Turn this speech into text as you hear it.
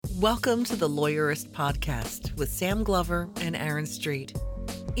Welcome to the Lawyerist Podcast with Sam Glover and Aaron Street.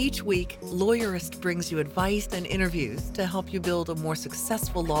 Each week, Lawyerist brings you advice and interviews to help you build a more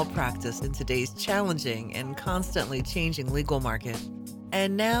successful law practice in today's challenging and constantly changing legal market.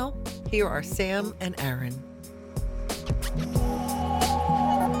 And now, here are Sam and Aaron.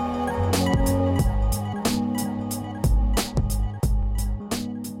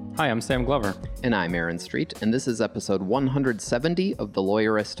 Hi, I'm Sam Glover. And I'm Aaron Street, and this is episode 170 of the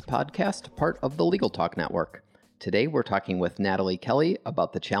Lawyerist Podcast, part of the Legal Talk Network. Today, we're talking with Natalie Kelly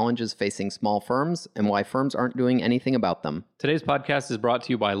about the challenges facing small firms and why firms aren't doing anything about them. Today's podcast is brought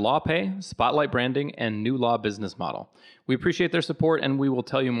to you by LawPay, Spotlight Branding, and New Law Business Model. We appreciate their support, and we will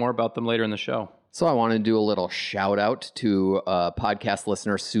tell you more about them later in the show. So I want to do a little shout out to podcast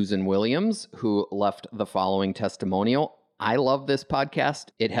listener Susan Williams, who left the following testimonial. I love this podcast.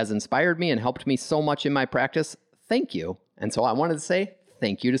 It has inspired me and helped me so much in my practice. Thank you. And so I wanted to say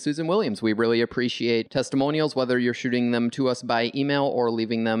thank you to Susan Williams. We really appreciate testimonials, whether you're shooting them to us by email or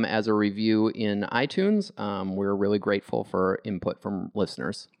leaving them as a review in iTunes. We're really grateful for input from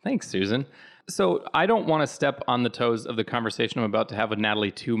listeners. Thanks, Susan. So I don't want to step on the toes of the conversation I'm about to have with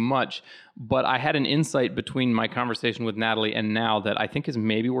Natalie too much, but I had an insight between my conversation with Natalie and now that I think is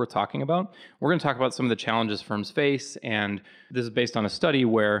maybe worth talking about. We're going to talk about some of the challenges firms face, and this is based on a study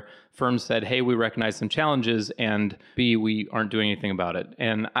where firms said, hey, we recognize some challenges, and B, we aren't doing anything about it.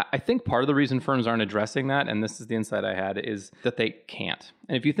 And I think part of the reason firms aren't addressing that, and this is the insight I had, is that they can't.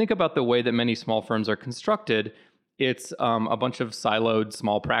 And if you think about the way that many small firms are constructed, it's a bunch of siloed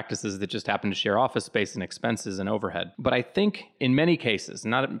small practices that just happen to share office space and expenses and overhead. But I think in many cases,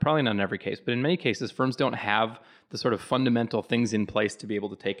 probably not in every case, but in many cases, firms don't have the sort of fundamental things in place to be able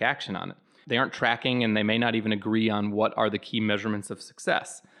to take action on it. They aren't tracking, and they may not even agree on what are the key measurements of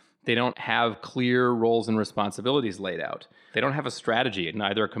success. They don't have clear roles and responsibilities laid out. They don't have a strategy,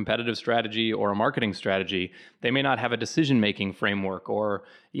 neither a competitive strategy or a marketing strategy. They may not have a decision-making framework or,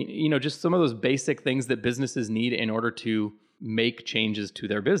 just some of those basic things that businesses need in order to make changes to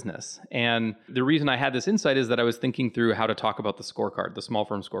their business. And the reason I had this insight is that I was thinking through how to talk about the scorecard, the small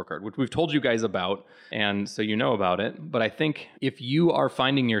firm scorecard, which we've told you guys about, and so you know about it. But I think if you are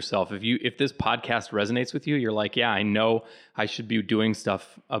finding yourself, if this podcast resonates with you, you're like, yeah, I know I should be doing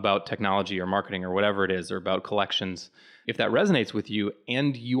stuff about technology or marketing or whatever it is, or about collections. If that resonates with you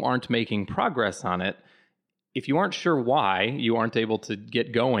and you aren't making progress on it, if you aren't sure why you aren't able to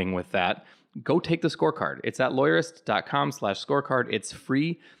get going with that, go take the scorecard. It's at lawyerist.com/scorecard. It's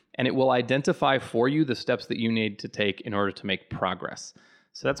free, and it will identify for you the steps that you need to take in order to make progress.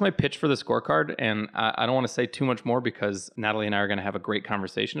 So that's my pitch for the scorecard, and I don't want to say too much more because Natalie and I are going to have a great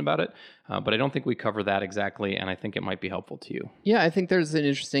conversation about it, but I don't think we cover that exactly, and I think it might be helpful to you. Yeah, I think there's an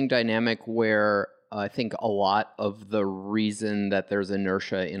interesting dynamic where I think a lot of the reason that there's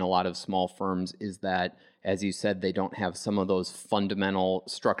inertia in a lot of small firms is that, as you said, they don't have some of those fundamental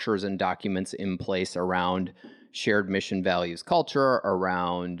structures and documents in place around shared mission, values, culture,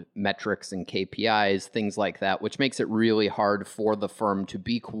 around metrics and KPIs, things like that, which makes it really hard for the firm to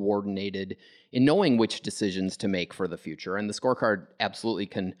be coordinated in knowing which decisions to make for the future. And the scorecard absolutely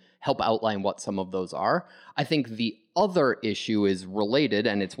can help outline what some of those are. I think the other issue is related,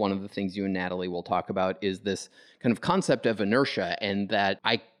 and it's one of the things you and Natalie will talk about, is this kind of concept of inertia, and that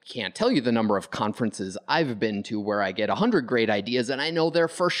I can't tell you the number of conferences I've been to where I get 100 great ideas and I know they're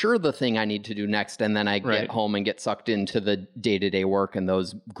for sure the thing I need to do next. And then I get home and get sucked into the day-to-day work and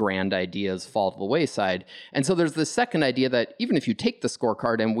those grand ideas fall to the wayside. And so there's this second idea that even if you take the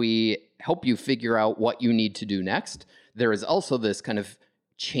scorecard and we help you figure out what you need to do next, there is also this kind of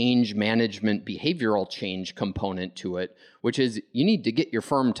change management, behavioral change component to it, which is you need to get your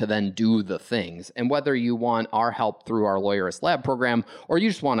firm to then do the things. And whether you want our help through our Lawyerist Lab program, or you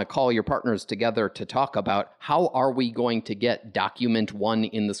just want to call your partners together to talk about how are we going to get document one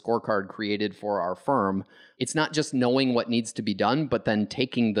in the scorecard created for our firm, it's not just knowing what needs to be done, but then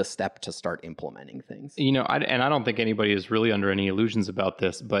taking the step to start implementing things. I don't think anybody is really under any illusions about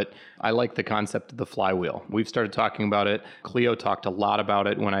this, but I like the concept of the flywheel. We've started talking about it. Clio talked a lot about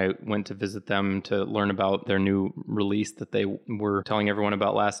it when I went to visit them to learn about their new release that they were telling everyone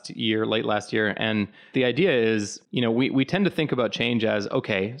about late last year. And the idea is, we tend to think about change as,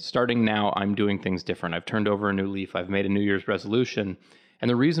 okay, starting now, I'm doing things different. I've turned over a new leaf. I've made a New Year's resolution. And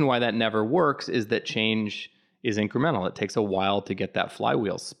the reason why that never works is that change is incremental. It takes a while to get that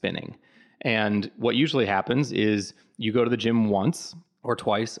flywheel spinning. And what usually happens is you go to the gym once or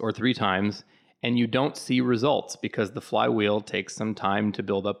twice or 3 times, and you don't see results because the flywheel takes some time to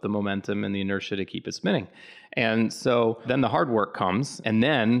build up the momentum and the inertia to keep it spinning. And so then the hard work comes, and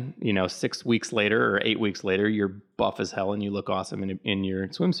then, 6 weeks later or 8 weeks later, you're buff as hell and you look awesome in your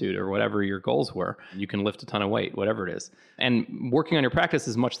swimsuit or whatever your goals were. You can lift a ton of weight, whatever it is. And working on your practice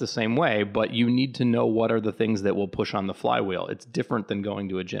is much the same way, but you need to know what are the things that will push on the flywheel. It's different than going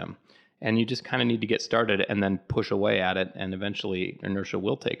to a gym. And you just kind of need to get started and then push away at it, and eventually inertia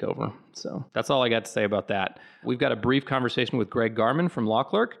will take over. So that's all I got to say about that. We've got a brief conversation with Greg Garman from Law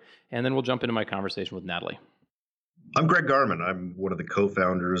Clerk, and then we'll jump into my conversation with Natalie. I'm Greg Garman. I'm one of the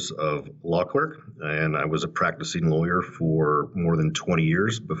co-founders of Law Clerk, and I was a practicing lawyer for more than 20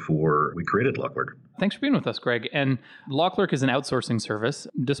 years before we created Law Clerk. Thanks for being with us, Greg. And Law Clerk is an outsourcing service.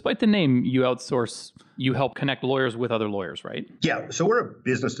 Despite the name, you outsource, you help connect lawyers with other lawyers, right? Yeah. So we're a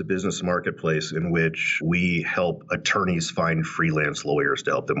business-to-business marketplace in which we help attorneys find freelance lawyers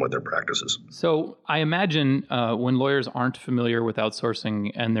to help them with their practices. So I imagine when lawyers aren't familiar with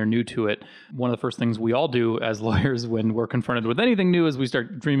outsourcing and they're new to it, one of the first things we all do as lawyers when we're confronted with anything new is we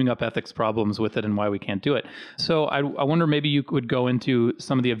start dreaming up ethics problems with it and why we can't do it. So I wonder maybe you could go into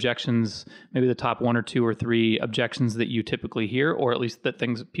some of the objections, maybe the top 1 or 2 or 3 objections that you typically hear, or at least that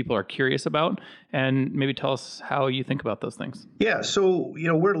things people are curious about, and maybe tell us how you think about those things. Yeah. So,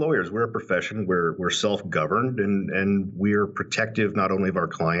 we're lawyers. We're a profession. We're self-governed, and we're protective not only of our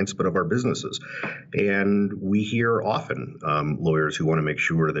clients, but of our businesses. And we hear often lawyers who want to make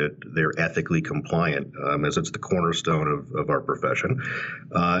sure that they're ethically compliant, as it's the cornerstone of our profession.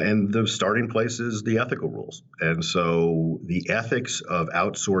 And the starting place is the ethical rules. And so the ethics of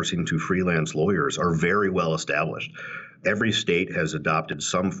outsourcing to freelance lawyers are very well established. Every state has adopted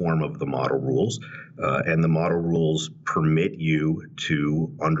some form of the model rules, and the model rules permit you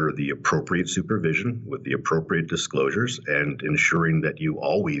to, under the appropriate supervision with the appropriate disclosures and ensuring that you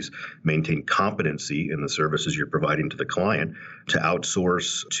always maintain competency in the services you're providing to the client, to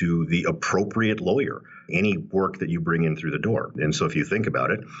outsource to the appropriate lawyer any work that you bring in through the door. And so if you think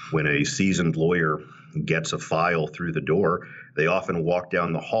about it, when a seasoned lawyer gets a file through the door, they often walk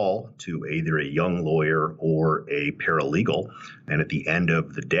down the hall to either a young lawyer or a paralegal. And at the end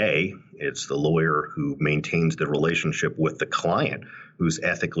of the day, it's the lawyer who maintains the relationship with the client who's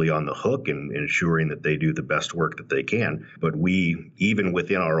ethically on the hook and ensuring that they do the best work that they can. But we, even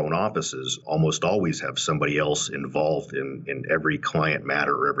within our own offices, almost always have somebody else involved in every client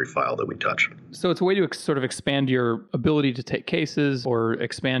matter or every file that we touch. So it's a way to sort of expand your ability to take cases or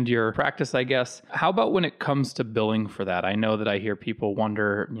expand your practice, I guess. How about when it comes to billing for that? I know that I hear people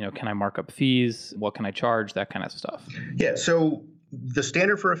wonder, can I mark up fees? What can I charge? That kind of stuff. Yeah. So the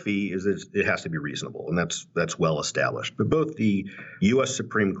standard for a fee is that it has to be reasonable, and that's well established. But both the U.S.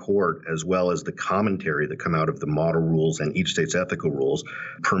 Supreme Court as well as the commentary that come out of the model rules and each state's ethical rules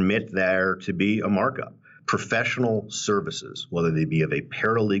permit there to be a markup. Professional services, whether they be of a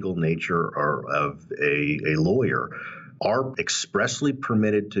paralegal nature or of a lawyer, are expressly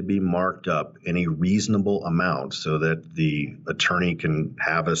permitted to be marked up in a reasonable amount so that the attorney can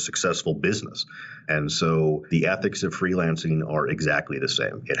have a successful business. And so the ethics of freelancing are exactly the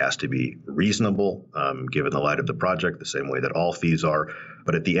same. It has to be reasonable, given the light of the project, the same way that all fees are.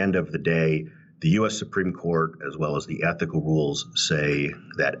 But at the end of the day, the U.S. Supreme Court, as well as the ethical rules, say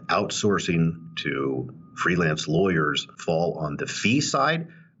that outsourcing to freelance lawyers fall on the fee side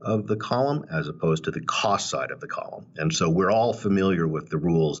of the column as opposed to the cost side of the column. And so we're all familiar with the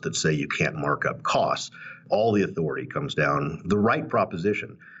rules that say you can't mark up costs. All the authority comes down the right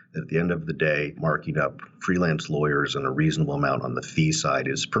proposition. At the end of the day, marking up freelance lawyers in a reasonable amount on the fee side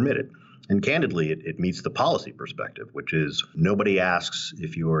is permitted. And candidly, it meets the policy perspective, which is nobody asks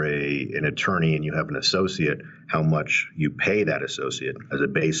if you're an attorney and you have an associate, how much you pay that associate as a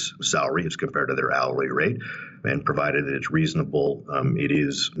base salary as compared to their hourly rate. And provided that it's reasonable, it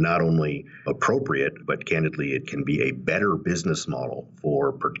is not only appropriate, but candidly, it can be a better business model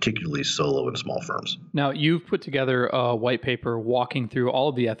for particularly solo and small firms. Now, you've put together a white paper walking through all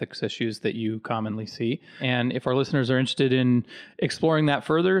of the ethics issues that you commonly see. And if our listeners are interested in exploring that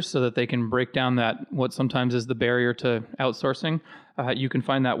further so that they can break down that what sometimes is the barrier to outsourcing, you can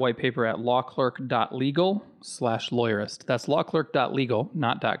find that white paper at lawclerk.legal/lawyerist. That's lawclerk.legal,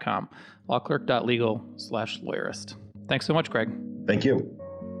 not .com. lawclerk.legal/lawyerist. Thanks so much, Greg. Thank you.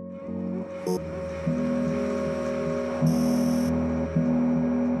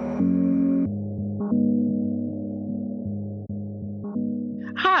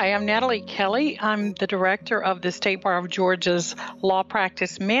 Hi, Hi, I'm Natalie Kelly. I'm the director of the State Bar of Georgia's Law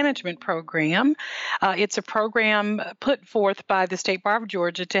Practice Management Program. It's a program put forth by the State Bar of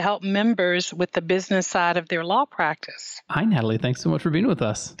Georgia to help members with the business side of their law practice. Hi, Natalie. Thanks so much for being with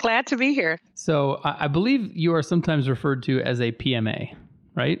us. Glad to be here. So I believe you are sometimes referred to as a PMA,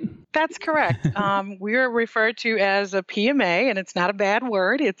 right? That's correct. We're referred to as a PMA, and it's not a bad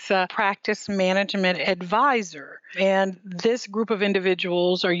word. It's a practice management advisor. And this group of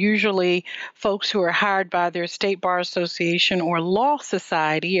individuals are usually folks who are hired by their state bar association or law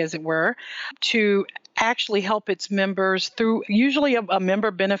society, as it were, to actually help its members through usually a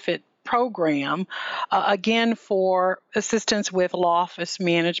member benefit program, again, for assistance with law office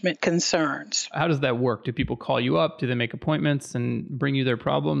management concerns. How does that work? Do people call you up? Do they make appointments and bring you their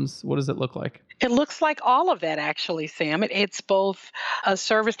problems? What does it look like? It looks like all of that, actually, Sam. It's both a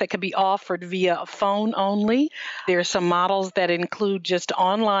service that can be offered via phone only. There are some models that include just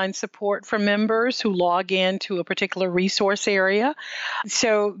online support for members who log in to a particular resource area.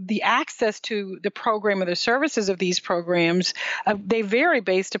 So the access to the program or the services of these programs, they vary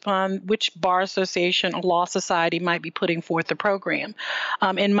based upon which bar association or law society might be putting forth the program.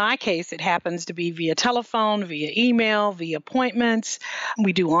 In my case, it happens to be via telephone, via email, via appointments.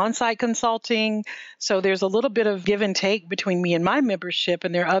 We do on-site consulting. So there's a little bit of give and take between me and my membership,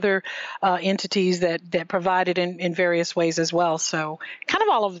 and there are other entities that provide it in various ways as well. So kind of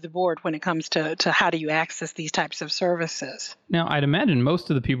all over the board when it comes to how do you access these types of services. Now, I'd imagine most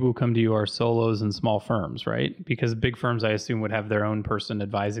of the people who come to you are solos and small firms, right? Because big firms, I assume, would have their own person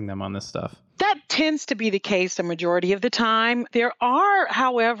advising them on this stuff. That tends to be the case the majority of the time. There are,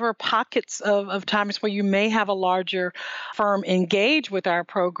 however, pockets of times where you may have a larger firm engage with our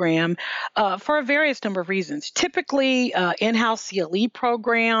program for a various number of reasons. Typically, in-house CLE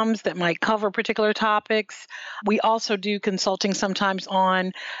programs that might cover particular topics. We also do consulting sometimes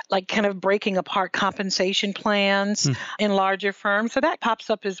on like kind of breaking apart compensation plans in larger firms. So that pops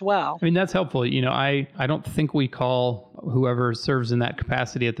up as well. I mean, that's helpful. You know, I don't think we call whoever serves in that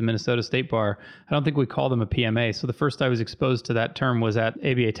capacity at the Minnesota State Bar, I don't think we call them a PMA. So the first I was exposed to that term was at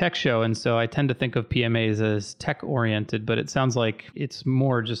ABA Tech Show. And so I tend to think of PMAs as tech oriented, but it sounds like it's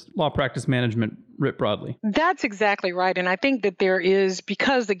more just law practice management writ broadly. That's exactly right. And I think that there is,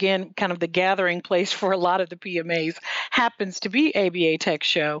 because again, kind of the gathering place for a lot of the PMAs happens to be ABA Tech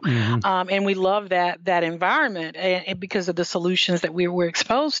Show. And we love that environment and because of the solutions that we're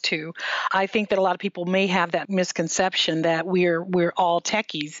exposed to. I think that a lot of people may have that misconception that we're all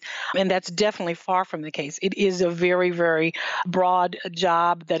techies. And that's definitely far from the case. It is a very, very broad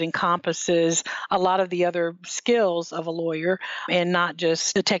job that encompasses a lot of the other skills of a lawyer and not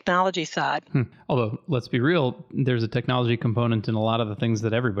just the technology side. Although, let's be real, there's a technology component in a lot of the things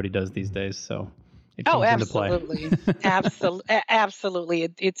that everybody does these days. So it comes into play. Absolutely.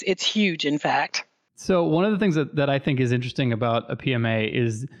 It's huge, in fact. So one of the things that I think is interesting about a PMA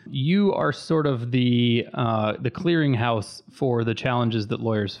is you are sort of the clearinghouse for the challenges that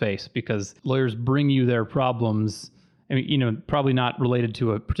lawyers face, because lawyers bring you their problems. I mean, you know, probably not related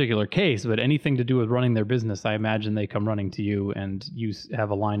to a particular case, but anything to do with running their business, I imagine they come running to you and you have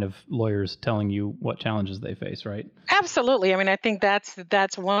a line of lawyers telling you what challenges they face, right? Absolutely. I mean, I think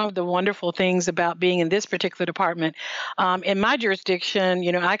that's one of the wonderful things about being in this particular department. In my jurisdiction,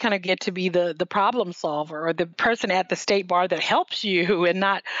 you know, I kind of get to be the problem solver or the person at the state bar that helps you and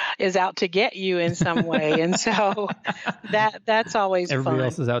not is out to get you in some way. And so that's always Everybody fun.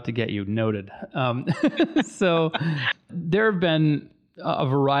 else is out to get you. Noted. So there have been a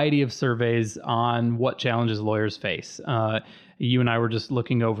variety of surveys on what challenges lawyers face. You and I were just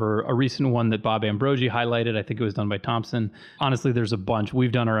looking over a recent one that Bob Ambrogi highlighted. I think it was done by Thompson. Honestly, there's a bunch.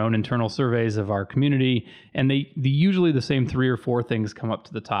 We've done our own internal surveys of our community, and they usually the same 3 or 4 things come up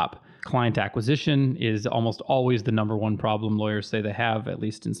to the top. Client acquisition is almost always the number one problem lawyers say they have, at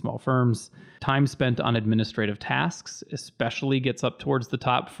least in small firms. Time spent on administrative tasks especially gets up towards the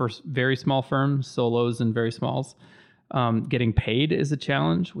top for very small firms, solos and very smalls. Getting paid is a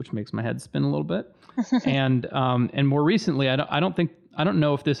challenge, which makes my head spin a little bit. And more recently, I don't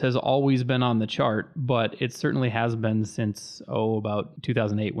know if this has always been on the chart, but it certainly has been since about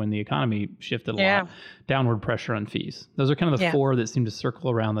 2008 when the economy shifted a lot. Downward pressure on fees. Those are kind of the 4 that seem to circle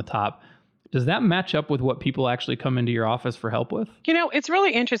around the top. Does that match up with what people actually come into your office for help with? You know, it's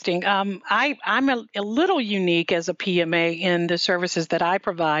really interesting. I'm a little unique as a PMA in the services that I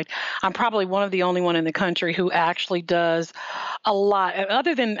provide. I'm probably one of the only one in the country who actually does a lot.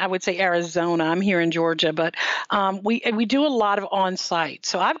 Other than, I would say, Arizona, I'm here in Georgia, but we do a lot of on-site.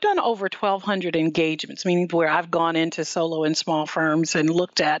 So I've done over 1,200 engagements, meaning where I've gone into solo and small firms and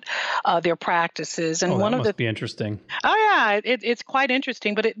looked at their practices. And one of must be interesting. Oh yeah, it's quite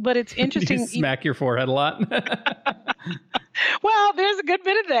interesting, but it's interesting. You smack your forehead a lot. Well, there's a good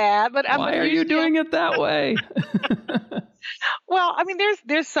bit of that, but why are you doing it that way? Well, I mean,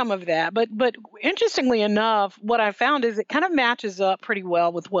 there's some of that, but interestingly enough, what I found is it kind of matches up pretty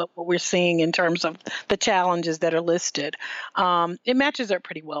well with what we're seeing in terms of the challenges that are listed. It matches up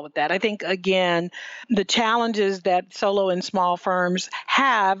pretty well with that. I think, again, the challenges that solo and small firms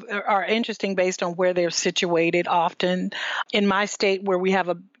have are interesting based on where they're situated. Often, in my state, where we have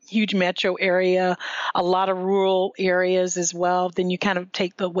a huge metro area, a lot of rural areas as well, then you kind of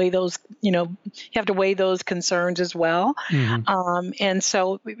you have to weigh those concerns as well. Mm-hmm. And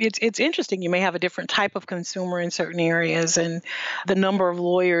so it's interesting. You may have a different type of consumer in certain areas, and the number of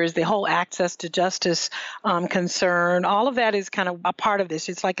lawyers, the whole access to justice concern, all of that is kind of a part of this.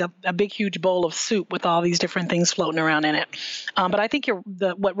 It's like a big, huge bowl of soup with all these different things floating around in it. But I think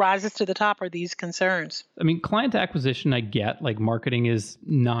what rises to the top are these concerns. I mean, client acquisition, I get, like marketing is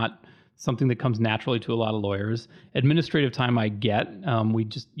not something that comes naturally to a lot of lawyers. Administrative time, I get.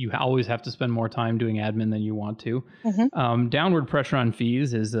 You always have to spend more time doing admin than you want to. Mm-hmm. Downward pressure on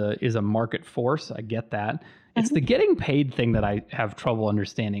fees is a market force. I get that. Mm-hmm. It's the getting paid thing that I have trouble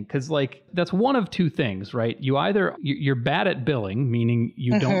understanding, because like that's one of two things, right? You're bad at billing, meaning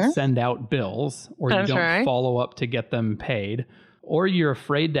you mm-hmm. don't send out bills, or you don't follow up to get them paid, or you're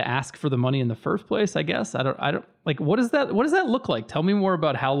afraid to ask for the money in the first place, I guess. I don't like, what does that look like? Tell me more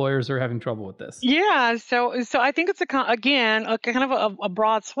about how lawyers are having trouble with this. Yeah. So I think it's a kind of a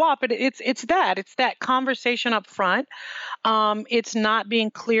broad swath, but it's that conversation up front. It's not being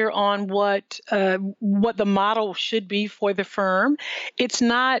clear on what the model should be for the firm. It's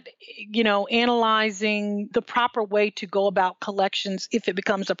not, analyzing the proper way to go about collections if it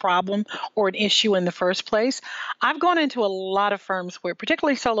becomes a problem or an issue in the first place. I've gone into a lot of firms where,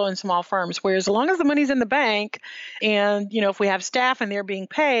 particularly solo and small firms, where as long as the money's in the bank, and, if we have staff and they're being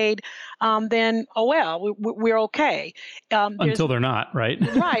paid, then, we're okay. Until they're not, right?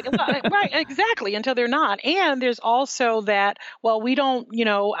 Right, exactly, until they're not. And there's also that, we don't,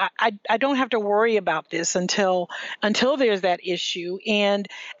 I don't have to worry about this until there's that issue. And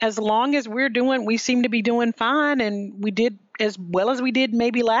as long as we seem to be doing fine, and we did as well as we did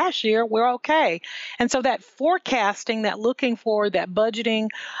maybe last year, we're okay. And so that forecasting, that looking forward, that budgeting,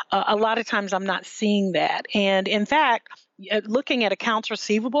 a lot of times I'm not seeing that. And in fact, looking at accounts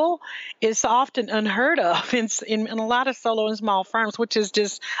receivable is often unheard of in a lot of solo and small firms, which is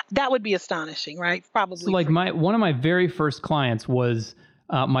just, that would be astonishing, right? Probably. So like one of my very first clients was,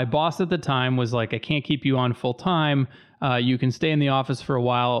 my boss at the time was like, I can't keep you on full time. You can stay in the office for a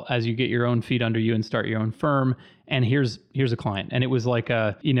while as you get your own feet under you and start your own firm. And here's a client. And it was like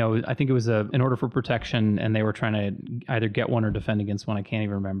I think it was an order for protection, and they were trying to either get one or defend against one. I can't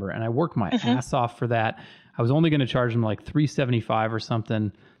even remember. And I worked my ass off for that. I was only going to charge them like $375 or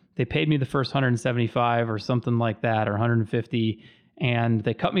something. They paid me the first $175 or something like that, or $150. And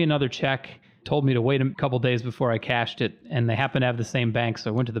they cut me another check, told me to wait a couple days before I cashed it. And they happened to have the same bank.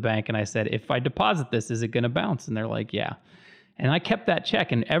 So I went to the bank and I said, if I deposit this, is it going to bounce? And they're like, yeah. And I kept that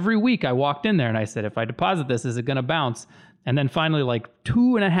check. And every week I walked in there and I said, if I deposit this, is it going to bounce? And then finally, like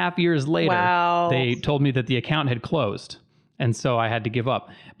 2.5 years later, they told me that the account had closed. And so I had to give up.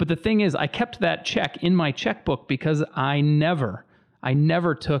 But the thing is, I kept that check in my checkbook because I never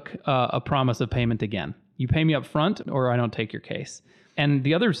took a promise of payment again. You pay me up front or I don't take your case. And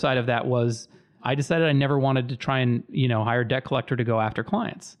the other side of that was I decided I never wanted to try and, hire a debt collector to go after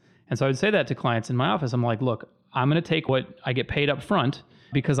clients. And so I would say that to clients in my office. I'm like, look, I'm going to take what I get paid up front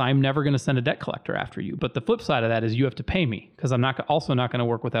because I'm never going to send a debt collector after you. But the flip side of that is you have to pay me because I'm also not going to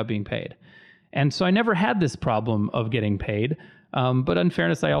work without being paid. And so I never had this problem of getting paid. But in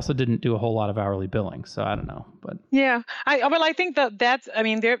fairness, I also didn't do a whole lot of hourly billing. So I don't know. But yeah, I think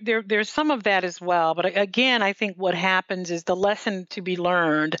there's some of that as well. But again, I think what happens is the lesson to be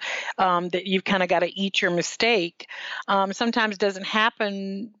learned, that you've kind of got to eat your mistake, sometimes doesn't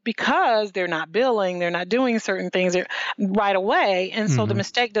happen because they're not billing, they're not doing certain things right away. And so the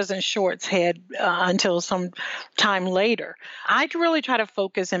mistake doesn't show its head until some time later. I really try to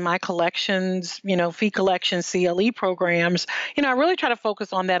focus in my collections, fee collection, CLE programs, I really try to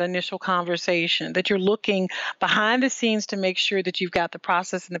focus on that initial conversation, that you're looking behind the scenes to make sure that you've got the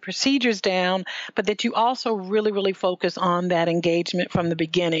process and the procedures down, but that you also really, really focus on that engagement from the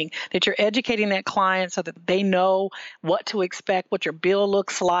beginning, that you're educating that client so that they know what to expect, what your bill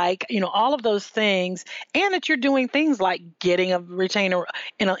looks like, all of those things, and that you're doing things like getting a retainer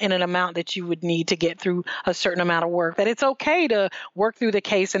in an amount that you would need to get through a certain amount of work, that it's okay to work through the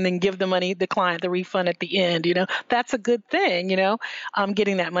case and then give the client the refund at the end. That's a good thing,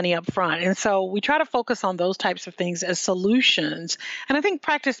 getting that money up front. And so we try to focus on those types of things as solutions. And I think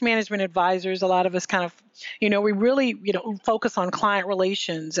practice management advisors, a lot of us kind of, we really, focus on client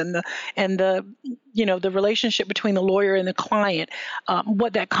relations and the relationship between the lawyer and the client,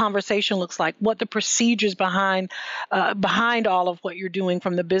 what that conversation looks like, what the procedures behind all of what you're doing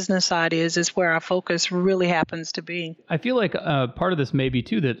from the business side is where our focus really happens to be. I feel like part of this may be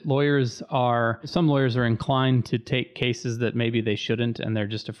too that some lawyers are inclined to take cases that maybe they shouldn't, and they're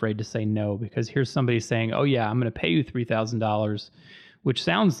just afraid to say no because here's somebody saying, oh yeah, I'm going to pay you $3,000, which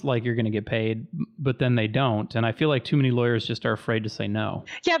sounds like you're going to get paid, but then they don't. And I feel like too many lawyers just are afraid to say no.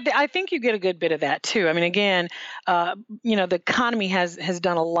 Yeah, I think you get a good bit of that too. I mean, again, the economy has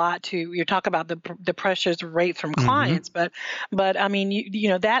done a lot to, you talk about the pressures rates from clients, but I mean,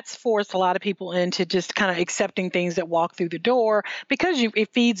 that's forced a lot of people into just kind of accepting things that walk through the door because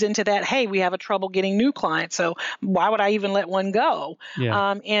it feeds into that, hey, we have a trouble getting new clients, so why would I even let one go?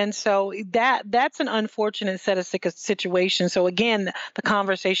 Yeah. And so that's an unfortunate set of situations. So again, the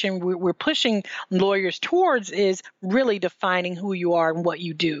conversation we're pushing lawyers towards is really defining who you are and what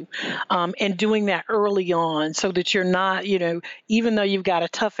you do, and doing that early on so that you're not, even though you've got to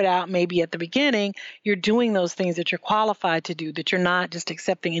tough it out maybe at the beginning, you're doing those things that you're qualified to do, that you're not just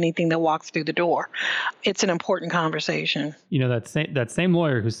accepting anything that walks through the door. It's an important conversation. That same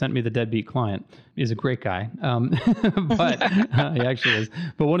lawyer who sent me the deadbeat client is a great guy, but he actually is.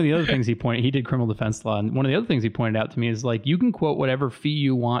 But one of the other things he did criminal defense law, and one of the other things he pointed out to me is like, you can quote whatever fee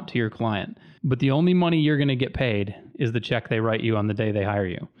you want to your client, but the only money you're going to get paid is the check they write you on the day they hire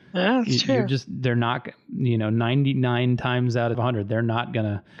you. That's true. They're not, 99 times out of 100, they're not going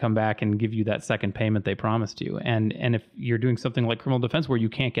to come back and give you that second payment they promised you. And if you're doing something like criminal defense where you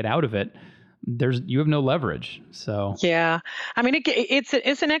can't get out of it, you have no leverage. So yeah, I mean,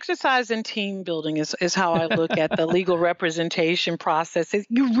 it's an exercise in team building is how I look at the legal representation process.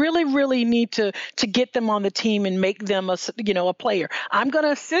 You really, really need to get them on the team and make them a player. I'm going to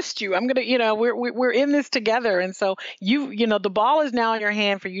assist you. I'm going to, we're in this together. And so the ball is now in your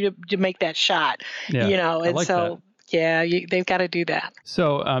hand for you to make that shot, yeah, and like so that. Yeah, they've got to do that.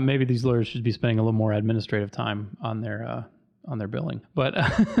 So maybe these lawyers should be spending a little more administrative time on their billing. But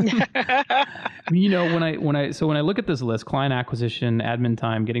when I look at this list, client acquisition, admin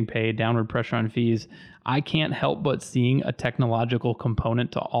time, getting paid, downward pressure on fees, I can't help but seeing a technological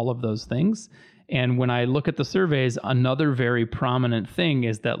component to all of those things. And when I look at the surveys, another very prominent thing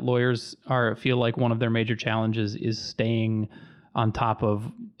is that lawyers feel like one of their major challenges is staying on top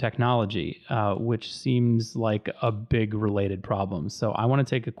of technology, which seems like a big related problem. So I want to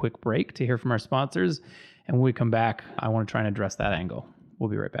take a quick break to hear from our sponsors. And when we come back, I want to try and address that angle. We'll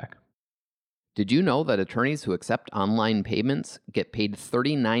be right back. Did you know that attorneys who accept online payments get paid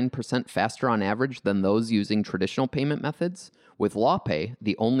 39% faster on average than those using traditional payment methods? With LawPay,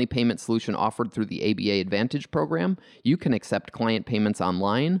 the only payment solution offered through the ABA Advantage program, you can accept client payments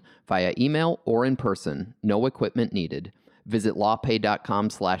online, via email, or in person. No equipment needed. Visit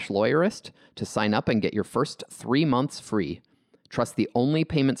lawpay.com/lawyerist to sign up and get your first 3 months free. Trust the only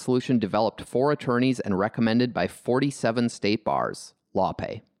payment solution developed for attorneys and recommended by 47 state bars.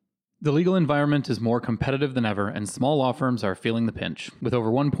 LawPay. The legal environment is more competitive than ever, and small law firms are feeling the pinch. With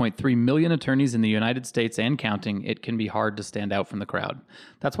over 1.3 million attorneys in the United States and counting, it can be hard to stand out from the crowd.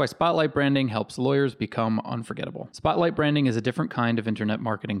 That's why Spotlight Branding helps lawyers become unforgettable. Spotlight Branding is a different kind of internet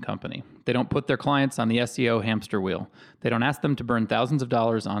marketing company. They don't put their clients on the SEO hamster wheel. They don't ask them to burn thousands of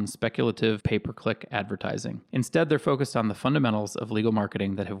dollars on speculative pay-per-click advertising. Instead, they're focused on the fundamentals of legal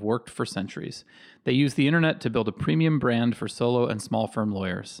marketing that have worked for centuries. They use the internet to build a premium brand for solo and small firm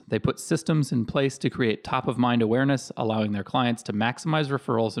lawyers. They put systems in place to create top-of-mind awareness, allowing their clients to maximize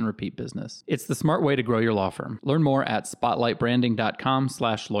referrals and repeat business. It's the smart way to grow your law firm. Learn more at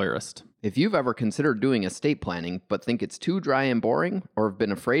spotlightbranding.com/lawyerist. If you've ever considered doing estate planning but think it's too dry and boring, or have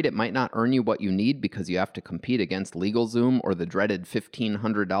been afraid it might not earn you what you need because you have to compete against LegalZoom or the dreaded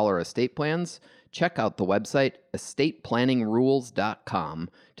 $1,500 estate plans, check out the website estateplanningsrules.com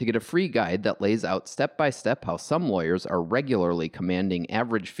to get a free guide that lays out step-by-step how some lawyers are regularly commanding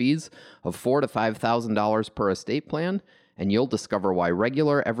average fees of $4,000 to $5,000 per estate plan, and you'll discover why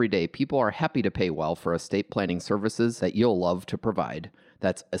regular, everyday people are happy to pay well for estate planning services that you'll love to provide.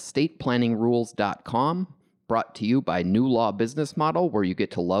 That's estateplanningsrules.com, brought to you by New Law Business Model, where you get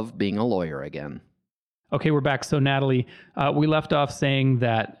to love being a lawyer again. Okay, we're back. So, Natalie, we left off saying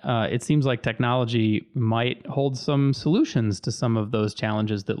that it seems like technology might hold some solutions to some of those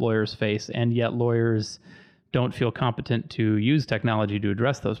challenges that lawyers face, and yet lawyers don't feel competent to use technology to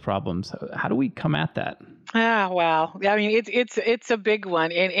address those problems. How do we come at that? Wow. I mean, it's a big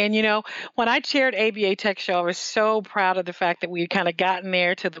one. And you know, when I chaired ABA Tech Show, I was so proud of the fact that we kind of gotten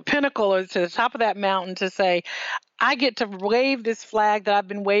there to the pinnacle or to the top of that mountain to say, I get to wave this flag that I've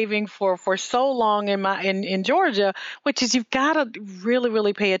been waving for so long in Georgia, which is you've got to really,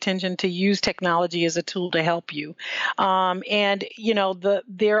 really pay attention to use technology as a tool to help you. And you know,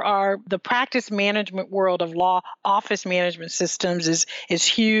 the practice management world of law office management systems is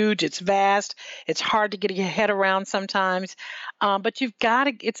huge. It's vast. It's hard to get your head around sometimes. But you've got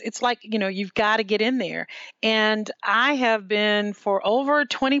to. It's like, you know, you've got to get in there. And I have been for over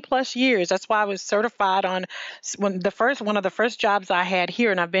 20 plus years. That's why I was certified on one of the first jobs I had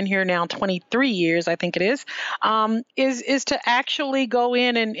here, and I've been here now 23 years, I think it is to actually go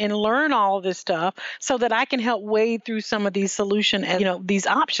in and learn all of this stuff so that I can help wade through some of these solutions and, you know, these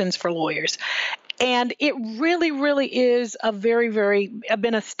options for lawyers. And it really, really is I've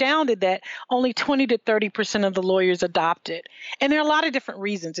been astounded that only 20 to 30% of the lawyers adopt it. And there are a lot of different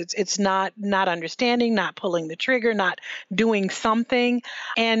reasons. It's not understanding, not pulling the trigger, not doing something.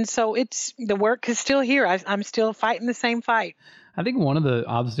 And so the work is still here. I'm still fighting the same fight. I think one of the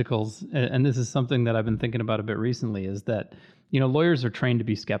obstacles, and this is something that I've been thinking about a bit recently, is that, you know, lawyers are trained to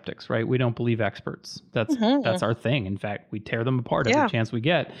be skeptics, right? We don't believe experts. That's our thing. In fact, we tear them apart every chance we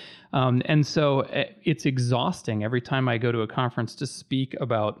get. And so it's exhausting every time I go to a conference to speak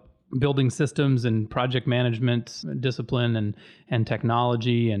about building systems and project management discipline and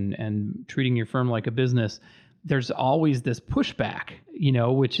technology and treating your firm like a business. There's always this pushback, you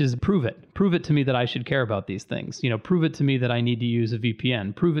know, which is prove it. Prove it to me that I should care about these things. You know, prove it to me that I need to use a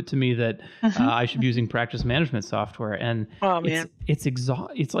VPN. Prove it to me that I should be using practice management software. And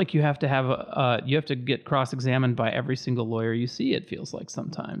it's like you have to get cross-examined by every single lawyer you see, it feels like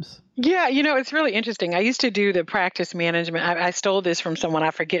sometimes. Yeah, you know, it's really interesting. I used to do the practice management. I stole this from someone,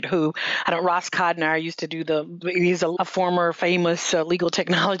 I forget who. Ross Codner used to do he's a former famous legal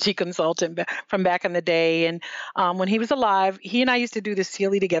technology consultant from back in the day. And when he was alive, he and I used to do this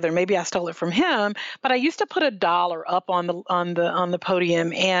CLE together. Maybe I stole it from him, but I used to put $1 up on the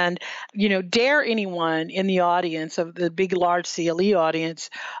podium and, you know, dare anyone in the audience of the big, large CLE audience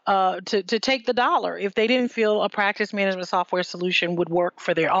to take the $1 if they didn't feel a practice management software solution would work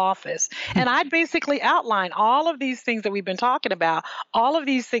for their office. And I'd basically outline all of these things that we've been talking about, all of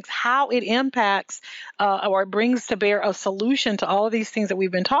these things, how it impacts or brings to bear a solution to all of these things that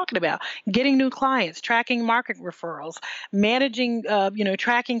we've been talking about, getting new clients, tracking market referrals, managing,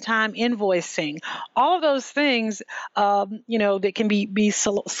 tracking time, invoicing, all of those things, that can be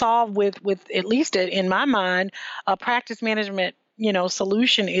solved with at least in my mind, a practice management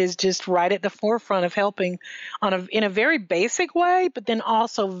solution is just right at the forefront of helping in a very basic way, but then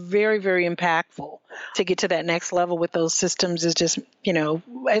also very, very impactful to get to that next level with those systems is just,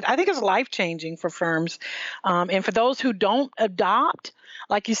 I think it's life-changing for firms. And for those who don't adopt,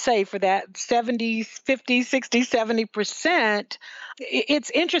 like you say, for that 70, 50, 60, 70%, it's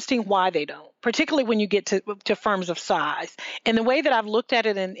interesting why they don't, particularly when you get to firms of size. And the way that I've looked at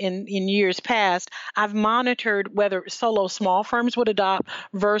it in years past, I've monitored whether solo small firms would adopt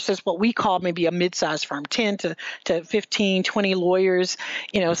versus what we call maybe a mid-sized firm, 10 to 15, 20 lawyers.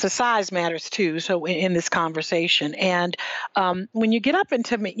 So size matters too. So in this conversation. And when you get up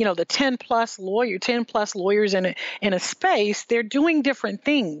into, the 10 plus lawyers in a space, they're doing different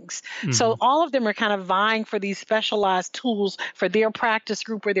things. Mm-hmm. So all of them are kind of vying for these specialized tools for their practice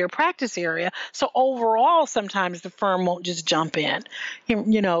group or their practice area. So overall, sometimes the firm won't just jump in,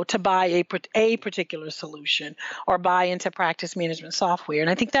 to buy a particular solution or buy into practice management software. And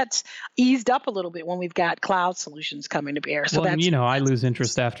I think that's eased up a little bit when we've got cloud solutions coming to bear. So I lose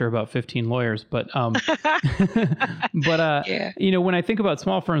interest after about 15 lawyers, but when I think about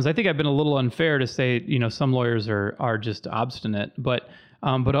small firms, I think I've been a little unfair to say, some lawyers are just obstinate, but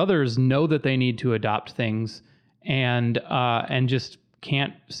others know that they need to adopt things and just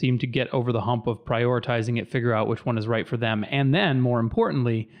can't seem to get over the hump of prioritizing it, figure out which one is right for them, and then more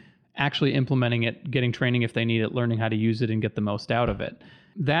importantly, actually implementing it, getting training if they need it, learning how to use it and get the most out of it.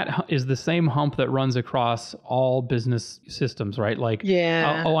 that is the same hump that runs across all business systems, right? Like,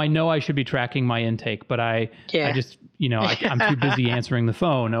 oh, I know I should be tracking my intake, but I just, I'm too busy answering the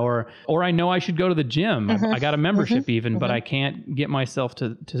phone, or I know I should go to the gym. I got a membership but I can't get myself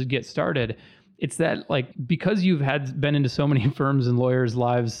to get started. It's that, like, because you've been into so many firms and lawyers'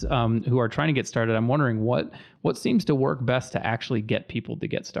 lives who are trying to get started, I'm wondering what seems to work best to actually get people to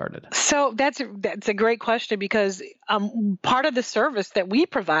get started. So that's a great question, because part of the service that we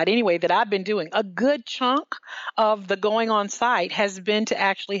provide anyway, that I've been doing, a good chunk of the going on site has been to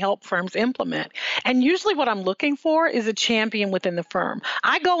actually help firms implement. And usually what I'm looking for is a champion within the firm.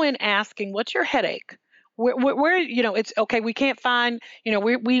 I go in asking, what's your headache? Where it's okay, we can't find,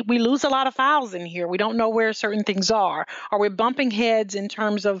 we lose a lot of files in here. We don't know where certain things are, or we're bumping heads in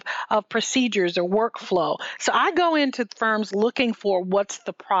terms of procedures or workflow. So I go into firms looking for what's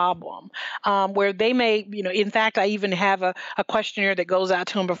the problem, where they may, in fact, I even have a questionnaire that goes out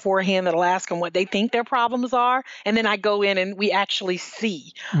to them beforehand that'll ask them what they think their problems are. And then I go in and we actually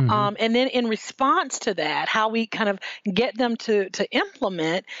see. And then in response to that, how we kind of get them to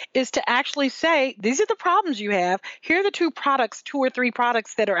implement is to actually say, these are the problems you have. Here are the two or three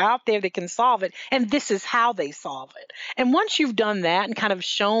products that are out there that can solve it, and this is how they solve it. And once you've done that and kind of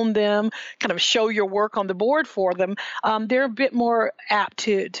shown them, kind of show your work on the board for them, they're a bit more apt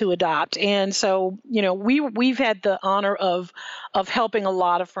to adopt. And so, we've had the honor of helping a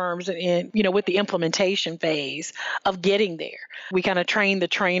lot of firms with the implementation phase of getting there. We kind of train the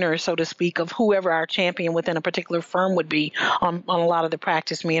trainer, so to speak, of whoever our champion within a particular firm would be on a lot of the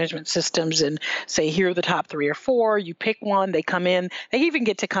practice management systems, and say, here are the top 3 or 4, you pick one, they come in, they even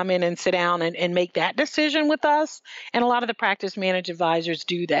get to come in and sit down and make that decision with us. And a lot of the practice management advisors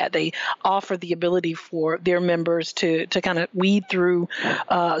do that. They offer the ability for their members to kind of weed through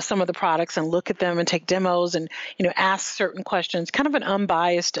some of the products and look at them and take demos and, ask certain questions, kind of an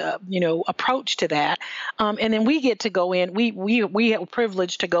unbiased, approach to that. And then we get to go in, we have a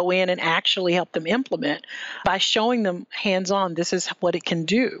privilege to go in and actually help them implement by showing them hands-on, this is what it can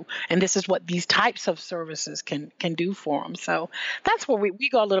do, and this is what these types of services can do for them. So that's where we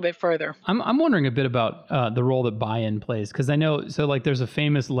go a little bit further. I'm wondering a bit about the role that buy-in plays, because I know, so like there's a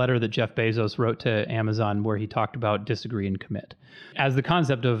famous letter that Jeff Bezos wrote to Amazon where he talked about disagree and commit as the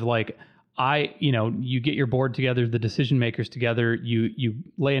concept of like, you get your board together, the decision makers together, you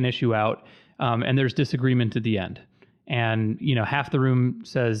lay an issue out, and there's disagreement at the end. And, half the room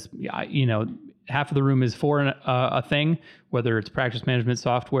says, half of the room is for a thing, whether it's practice management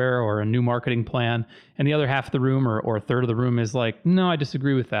software or a new marketing plan. And the other half of the room or a third of the room is like, no, I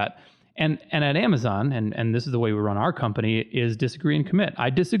disagree with that. And at Amazon, and this is the way we run our company, is disagree and commit.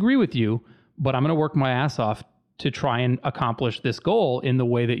 I disagree with you, but I'm going to work my ass off to try and accomplish this goal in the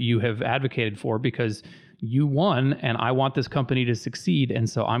way that you have advocated for, because you won and I want this company to succeed. And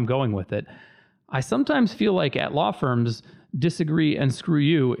so I'm going with it. I sometimes feel like at law firms, disagree and screw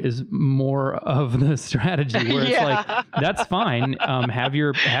you is more of the strategy where it's like, that's fine. Have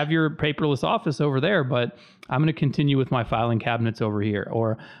your paperless office over there, but I'm going to continue with my filing cabinets over here.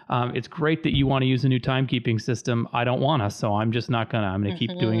 Or it's great that you want to use a new timekeeping system. I don't want to, so I'm just not going to. I'm going to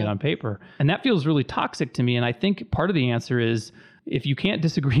keep doing it on paper. And that feels really toxic to me. And I think part of the answer is, if you can't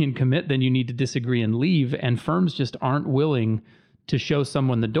disagree and commit, then you need to disagree and leave. And firms just aren't willing to show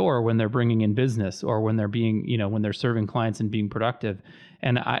someone the door when they're bringing in business or when they're being, when they're serving clients and being productive.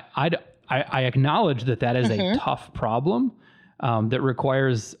 And I acknowledge that is a tough problem that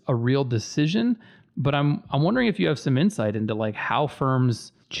requires a real decision. But I'm wondering if you have some insight into like how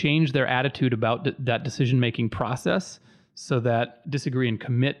firms change their attitude about that decision-making process, so that disagree and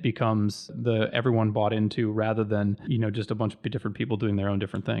commit becomes the everyone bought into, rather than, just a bunch of different people doing their own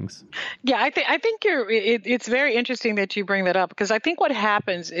different things. Yeah, I think it's very interesting that you bring that up, because I think what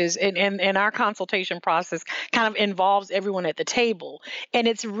happens is, and our consultation process kind of involves everyone at the table. And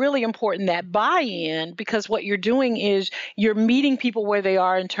it's really important that buy-in, because what you're doing is you're meeting people where they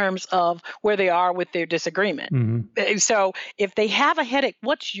are in terms of where they are with their disagreement. Mm-hmm. So if they have a headache,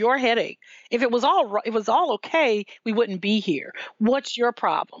 what's your headache? If it was all okay, we wouldn't be here. What's your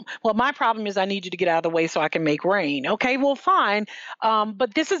problem? Well, my problem is I need you to get out of the way so I can make rain. Okay, well, fine.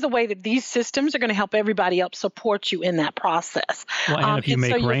 But this is the way that these systems are going to help everybody else support you in that process. Well, and if you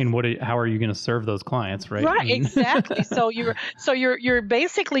make rain, how are you going to serve those clients, right? Right, exactly. So you're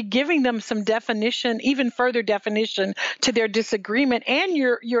basically giving them some definition, even further definition to their disagreement, and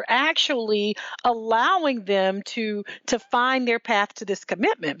you're actually allowing them to find their path to this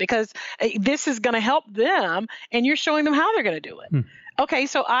commitment, because this is going to help them, and you're showing them how they're going to do it. Okay,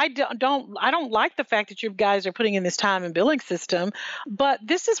 so I don't like the fact that you guys are putting in this time and billing system, but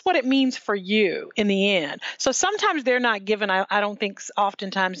this is what it means for you in the end. So sometimes they're not given, I don't think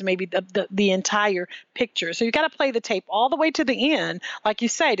oftentimes maybe the entire picture. So you got to play the tape all the way to the end, like you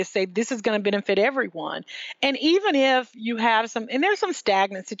say, to say this is going to benefit everyone. And even if you have and there's some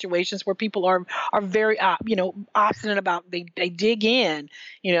stagnant situations where people are very obstinate about they dig in,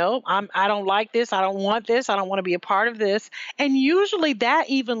 I don't like this, I don't want this, I don't want to be a part of this. And usually that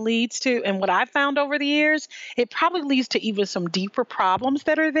even leads to, and what I've found over the years, it probably leads to even some deeper problems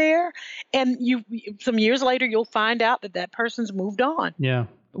that are there. And some years later, you'll find out that person's moved on. Yeah.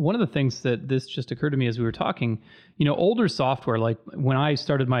 One of the things that this just occurred to me as we were talking, older software, like when I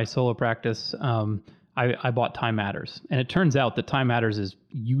started my solo practice, I bought Time Matters. And it turns out that Time Matters is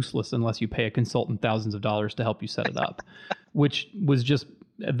useless unless you pay a consultant thousands of dollars to help you set it up, which was just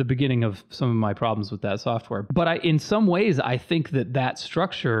at the beginning of some of my problems with that software. But in some ways, I think that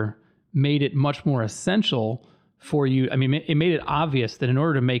structure made it much more essential for you. I mean, it made it obvious that in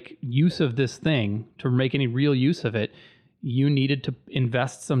order to make use of this thing, to make any real use of it, you needed to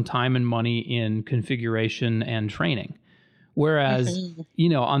invest some time and money in configuration and training. Whereas,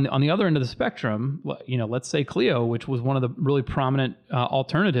 on the other end of the spectrum, let's say Clio, which was one of the really prominent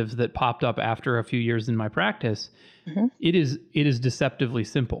alternatives that popped up after a few years in my practice, it is deceptively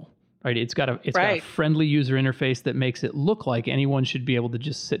simple, right? It's got a friendly user interface that makes it look like anyone should be able to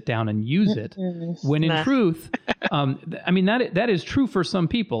just sit down and use it. When in truth, that is true for some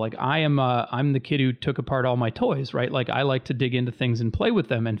people. Like I'm the kid who took apart all my toys, right? Like I like to dig into things and play with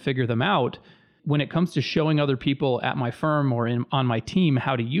them and figure them out. When it comes to showing other people at my firm or on my team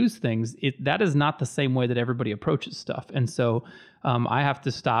how to use things, that is not the same way that everybody approaches stuff. And so I have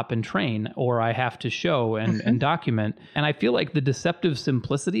to stop and train, or I have to show and document. And I feel like the deceptive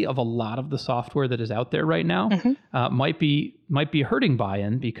simplicity of a lot of the software that is out there right now might be hurting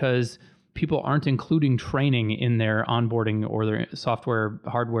buy-in because people aren't including training in their onboarding or their software,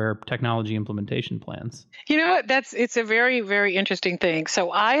 hardware, technology implementation plans. You know what? It's a very, very interesting thing.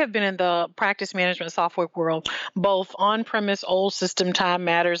 So I have been in the practice management software world, both on-premise, old system, Time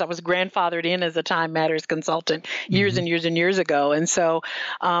Matters. I was grandfathered in as a Time Matters consultant years and years and years ago. And so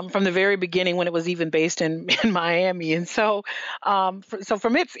from the very beginning when it was even based in Miami. And so, so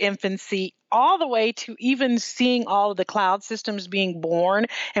from its infancy, all the way to even seeing all of the cloud systems being born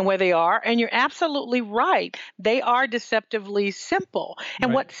and where they are. And you're absolutely right. They are deceptively simple.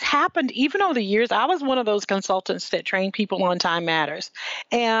 And what's happened, even over the years, I was one of those consultants that trained people on Time Matters.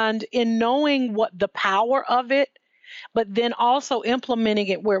 And in knowing what the power of it, but then also implementing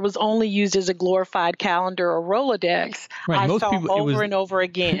it where it was only used as a glorified calendar or Rolodex, I saw over and over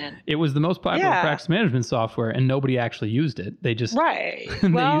again. It was the most popular practice management software, and nobody actually used it. They just they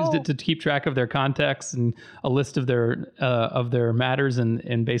used it to keep track of their contacts and a list of their matters,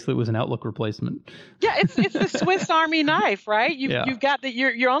 and basically it was an Outlook replacement. Yeah, it's the Swiss Army knife, right? You've got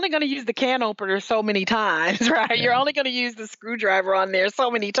you're only going to use the can opener so many times, right? Yeah. You're only going to use the screwdriver on there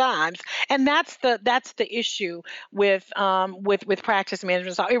so many times, and that's the issue with practice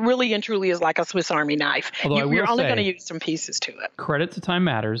management. So it really and truly is like a Swiss Army knife. You're only going to use some pieces to it. Credit to Time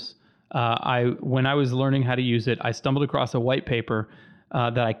Matters. When I was learning how to use it, I stumbled across a white paper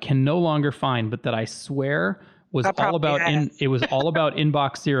that I can no longer find, but that I swear was all about it was all about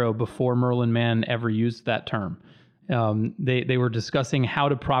Inbox Zero before Merlin Mann ever used that term. They were discussing how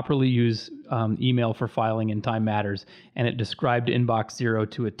to properly use email for filing in Time Matters, and it described Inbox Zero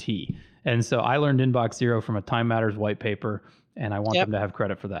to a T. And so I learned Inbox Zero from a Time Matters white paper, and I want them to have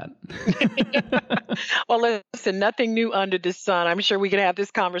credit for that. Well, listen, nothing new under the sun. I'm sure we could have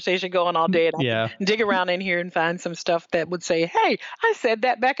this conversation going all day. And I can dig around in here and find some stuff that would say, hey, I said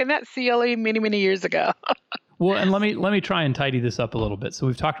that back in that CLE many, many years ago. Well, and let me try and tidy this up a little bit. So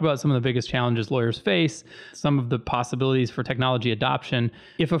we've talked about some of the biggest challenges lawyers face, some of the possibilities for technology adoption.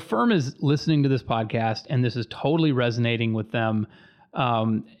 If a firm is listening to this podcast and this is totally resonating with them,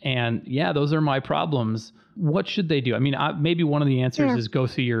 and those are my problems, what should they do? I mean, maybe one of the answers is go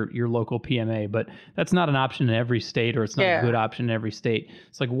see your local PMA, but that's not an option in every state, or it's not a good option in every state.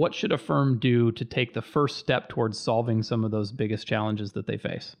 It's like, what should a firm do to take the first step towards solving some of those biggest challenges that they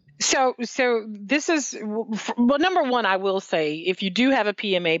face? So this is, well, number one, I will say, if you do have a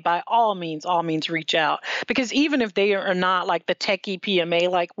PMA, by all means reach out. Because even if they are not like the techie PMA,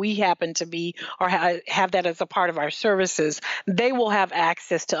 like we happen to be, or have that as a part of our services, they will have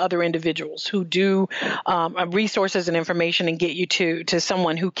access to other individuals who do resources and information and get you to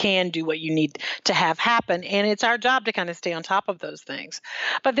someone who can do what you need to have happen. And it's our job to kind of stay on top of those things.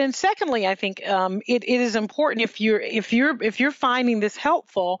 But then secondly, I think it is important if you're finding this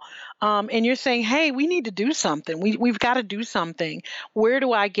helpful, and you're saying, hey, we need to do something. We've got to do something. Where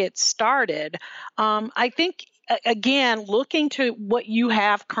do I get started? I think, again, looking to what you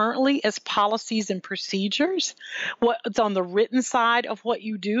have currently as policies and procedures, what's on the written side of what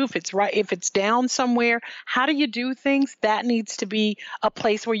you do, if it's down somewhere, how do you do things? That needs to be a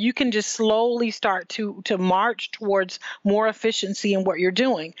place where you can just slowly start to march towards more efficiency in what you're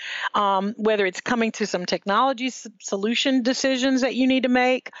doing. Whether it's coming to some technology solution decisions that you need to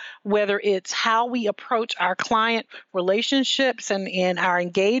make, whether it's how we approach our client relationships and our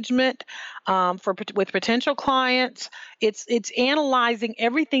engagement with potential clients. It's analyzing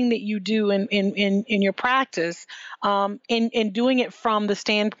everything that you do in your practice, and doing it from the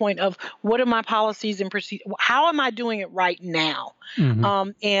standpoint of what are my policies and procedures? How am I doing it right now?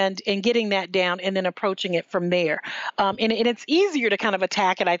 And getting that down and then approaching it from there. And it's easier to kind of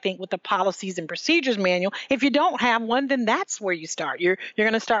attack it, I think, with the policies and procedures manual. If you don't have one, then that's where you start. You're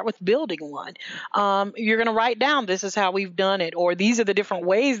going to start with building one. You're going to write down, this is how we've done it, or these are the different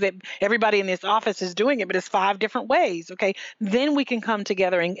ways that everybody in this office is doing it, but it's 5 different ways. Okay, then we can come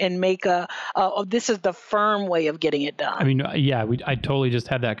together and make this is the firm way of getting it done. I mean, yeah, I totally just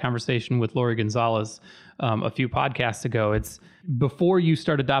had that conversation with Lori Gonzalez a few podcasts ago. It's before you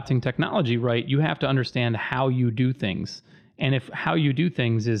start adopting technology, right? You have to understand how you do things. And if how you do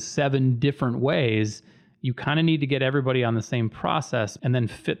things is 7 different ways, you kind of need to get everybody on the same process and then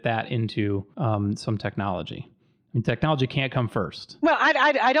fit that into some technology. I mean, technology can't come first. Well,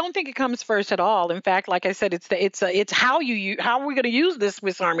 I don't think it comes first at all. In fact, like I said, it's how are we going to use this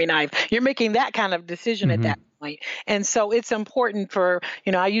Swiss Army knife? You're making that kind of decision at that point. And so it's important for,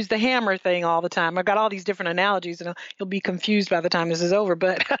 I use the hammer thing all the time. I've got all these different analogies, and you'll be confused by the time this is over.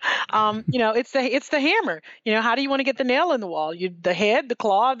 But it's the hammer. How do you want to get the nail in the wall? The head, the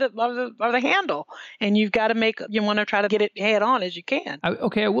claw, or the handle, and you want to try to get it head on as you can.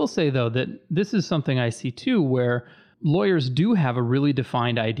 I will say though that this is something I see too, where lawyers do have a really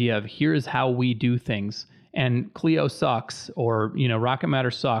defined idea of here's how we do things. And Clio sucks, or, Rocket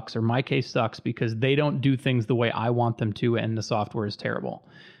Matter sucks, or MyCase sucks because they don't do things the way I want them to, and the software is terrible.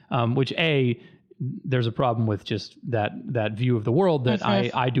 Which, there's a problem with just that view of the world that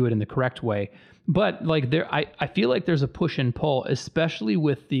I do it in the correct way. But I feel like there's a push and pull, especially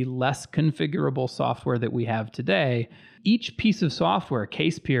with the less configurable software that we have today. Each piece of software,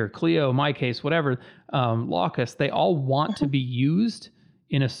 CasePeer, Clio, MyCase, whatever, Locus, they all want to be used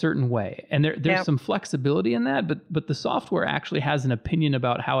in a certain way. And there's some flexibility in that, but the software actually has an opinion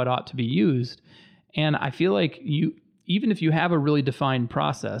about how it ought to be used. And I feel like even if you have a really defined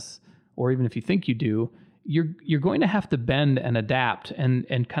process, or even if you think you do, you're going to have to bend and adapt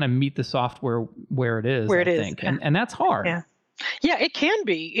and kind of meet the software where it is, I think. And that's hard. Yeah, it can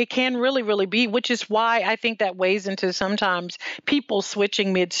be. It can really, really be, which is why I think that weighs into sometimes people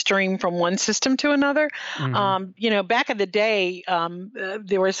switching midstream from one system to another. Back in the day,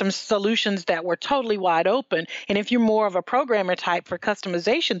 there were some solutions that were totally wide open. And if you're more of a programmer type for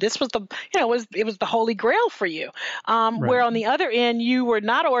customization, this was it was the holy grail for you. Where on the other end, you were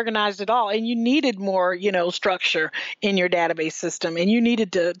not organized at all, and you needed more, structure in your database system, and you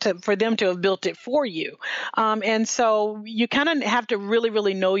needed for them to have built it for you. And so you kind of have to really,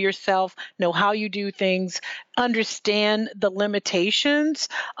 really know yourself, know how you do things, understand the limitations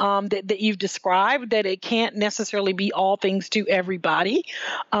that you've described, that it can't necessarily be all things to everybody,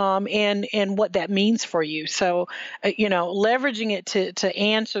 and what that means for you. So, leveraging it to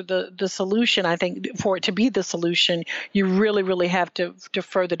answer the solution, I think for it to be the solution, you really, really have to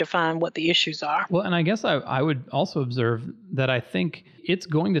further define what the issues are. Well, and I guess I would also observe that I think it's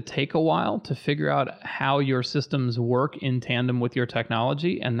going to take a while to figure out how your systems work in tandem with your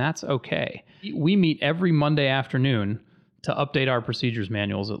technology, and that's okay. We meet every Monday afternoon to update our procedures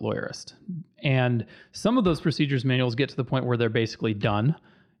manuals at Lawyerist. And some of those procedures manuals get to the point where they're basically done.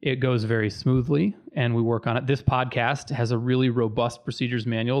 It goes very smoothly, and we work on it. This podcast has a really robust procedures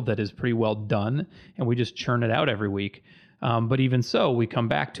manual that is pretty well done, and we just churn it out every week. But even so, we come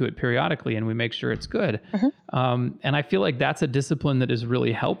back to it periodically and we make sure it's good. And I feel like that's a discipline that is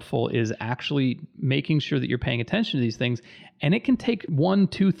really helpful, is actually making sure that you're paying attention to these things. And it can take 1,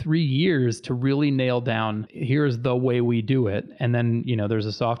 2, 3 years to really nail down, here's the way we do it. And then, there's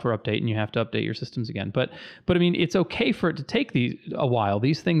a software update and you have to update your systems again. But I mean, it's okay for it to take a while.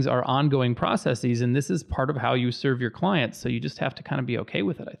 These things are ongoing processes, and this is part of how you serve your clients. So you just have to kind of be okay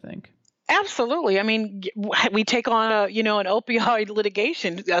with it, I think. Absolutely. I mean, we take on an opioid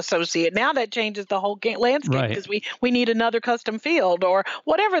litigation associate. Now that changes the whole landscape Right. because we need another custom field or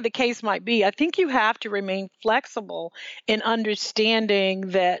whatever the case might be. I think you have to remain flexible in understanding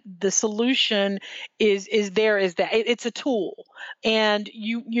that the solution is that it's a tool, and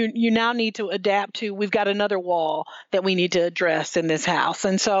you now need to adapt to. We've got another wall that we need to address in this house,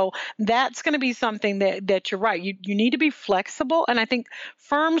 and so that's going to be something that you're right. You need to be flexible, and I think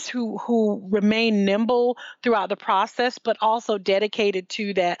firms who remain nimble throughout the process, but also dedicated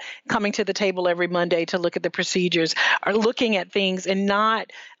to that, coming to the table every Monday to look at the procedures, are looking at things and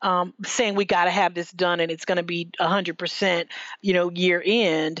not saying we got to have this done and it's going to be 100%, year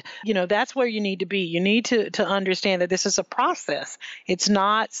end. That's where you need to be. You need to understand that this is a process. It's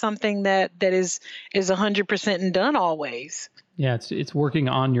not something that is 100% and done always. Yeah, it's working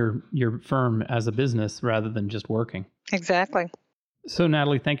on your firm as a business rather than just working. Exactly. So,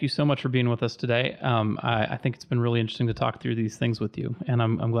 Natalie, thank you so much for being with us today. I think it's been really interesting to talk through these things with you, and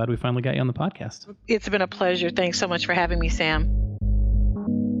I'm glad we finally got you on the podcast. It's been a pleasure. Thanks so much for having me, Sam.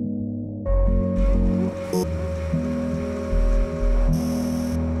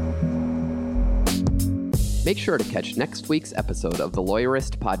 Make sure to catch next week's episode of the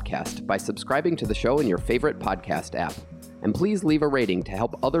Lawyerist Podcast by subscribing to the show in your favorite podcast app. And please leave a rating to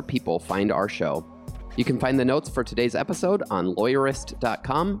help other people find our show. You can find the notes for today's episode on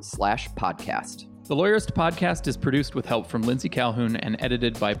lawyerist.com/podcast. The Lawyerist Podcast is produced with help from Lindsay Calhoun and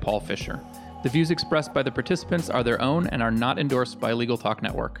edited by Paul Fisher. The views expressed by the participants are their own and are not endorsed by Legal Talk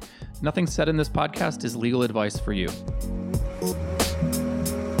Network. Nothing said in this podcast is legal advice for you.